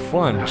 You look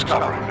fun.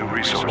 Discovering new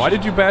resources. Why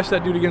did you bash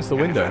that dude against the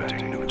window?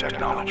 Inventing new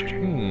technology.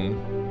 Hmm.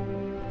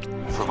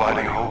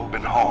 Providing hope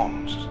in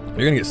homes.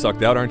 You're gonna get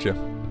sucked out, aren't you?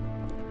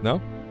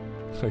 No?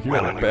 You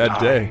had a bad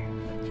day.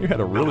 You had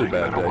a really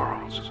bad day.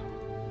 Worlds.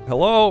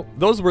 Hello?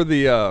 Those were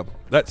the,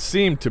 that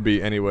seemed to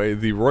be, anyway,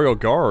 the Royal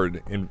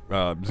Guard in,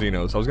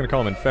 Xenos. I was gonna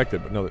call them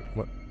infected, but no,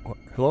 what?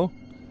 Hello?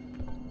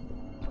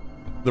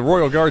 The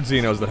Royal Guard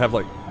Xenos that have,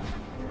 like,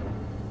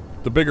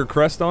 the bigger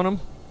crest on them?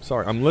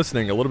 Sorry, I'm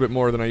listening a little bit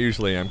more than I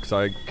usually am, because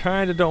I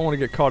kinda don't want to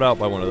get caught out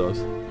by one of those.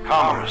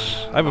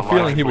 Commerce. I have a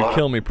feeling he would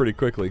kill me pretty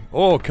quickly.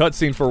 Oh,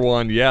 cutscene for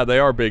one. Yeah, they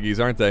are biggies,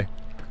 aren't they?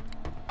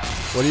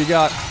 What do you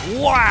got?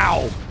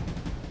 Wow!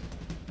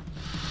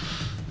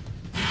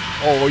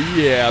 Oh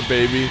yeah,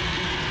 baby.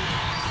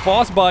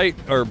 Boss bite,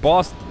 or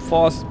boss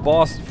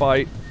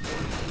fight.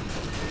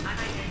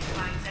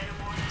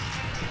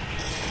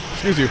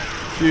 Excuse you.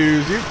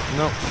 Excuse you.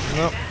 No,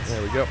 no.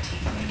 There we go.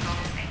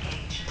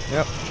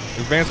 Yep.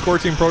 Advanced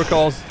quarantine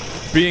protocols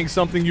being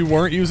something you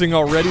weren't using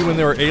already when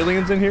there were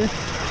aliens in here.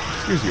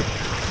 Excuse you.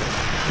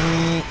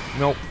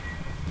 Nope.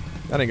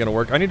 That ain't gonna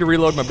work. I need to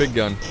reload my big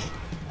gun.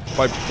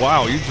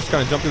 Wow, you just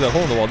kind of jumped through that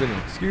hole in the wall, didn't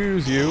you?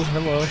 Excuse you.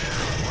 Hello.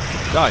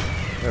 Die.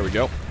 There we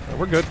go.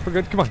 We're good. We're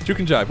good. Come on, juke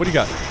and jive. What do you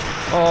got?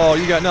 Oh,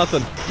 you got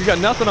nothing. You got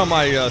nothing on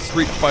my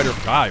Street Fighter.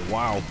 Die.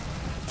 Wow.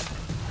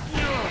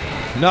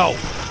 No.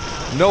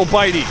 No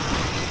bitey.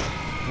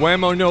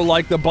 Whamo no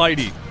like the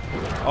bitey.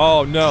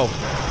 Oh, no.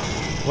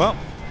 Well,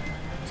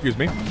 excuse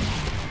me.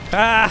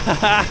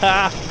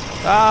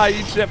 Ah,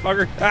 eat shit,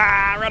 fucker.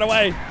 Ah, run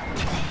away.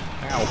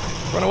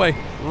 Ow. Run away.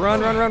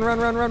 Run, run, run, run,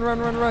 run, run, run,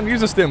 run, run.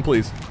 Use a stim,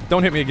 please.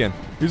 Don't hit me again.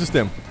 Use a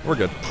stim. We're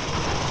good.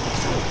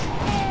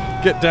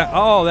 Get down.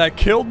 Oh, that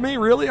killed me?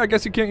 Really? I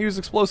guess you can't use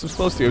explosives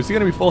close to you. Is he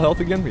going to be full health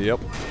again? Yep.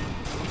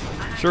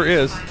 Sure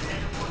is.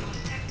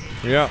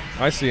 Yeah,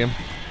 I see him.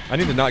 I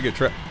need to not get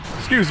trapped.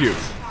 Excuse you.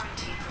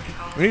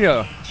 We need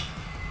to...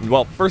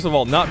 Well, first of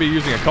all, not be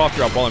using a cough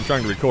drop while I'm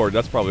trying to record.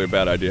 That's probably a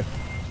bad idea.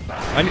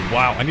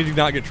 Wow, I need to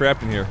not get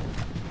trapped in here.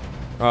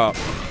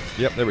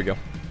 Yep, there we go.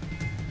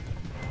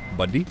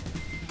 Buddy.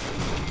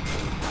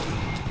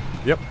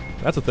 Yep,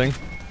 that's a thing.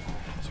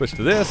 Switch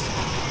to this.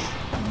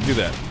 Do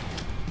that.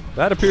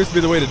 That appears to be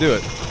the way to do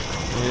it.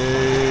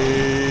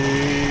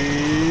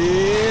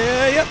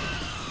 Yep.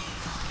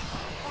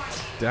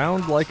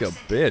 Downed like a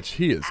bitch.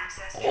 He is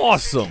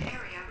awesome.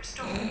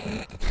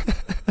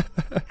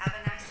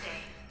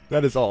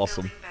 That is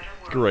awesome.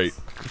 Great.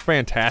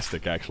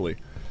 Fantastic, actually.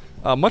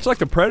 Much like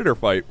the Predator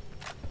fight,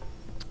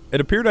 it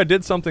appeared I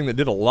did something that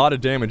did a lot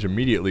of damage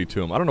immediately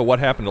to him. I don't know what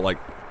happened to, like,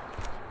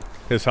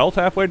 his health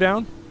halfway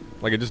down.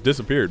 Like, it just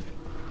disappeared.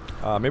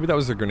 Maybe that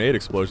was a grenade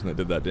explosion that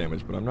did that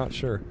damage, but I'm not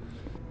sure.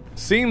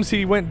 Seems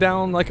he went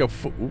down like a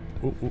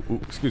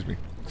excuse me.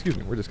 Excuse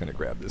me. We're just going to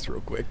grab this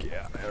real quick.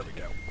 Yeah, there we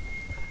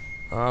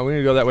go. We need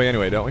to go that way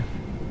anyway, don't we?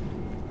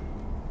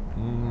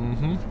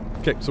 Mm-hmm.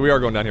 Okay, so we are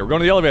going down here. We're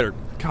going to the elevator.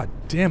 God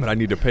damn it, I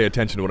need to pay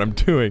attention to what I'm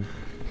doing.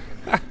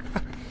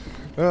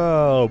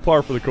 Oh,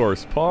 par for the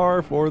course.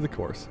 Par for the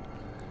course.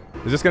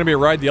 Is this going to be a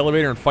ride the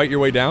elevator and fight your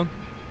way down?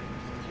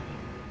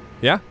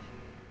 Yeah?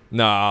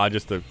 Nah,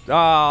 just a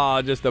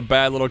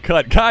bad little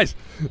cut. Guys,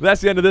 that's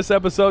the end of this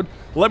episode.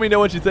 Let me know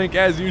what you think,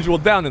 as usual,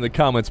 down in the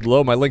comments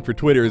below. My link for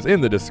Twitter is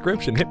in the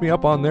description. Hit me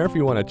up on there if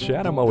you want to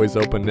chat. I'm always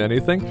open to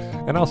anything.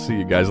 And I'll see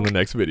you guys in the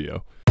next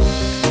video.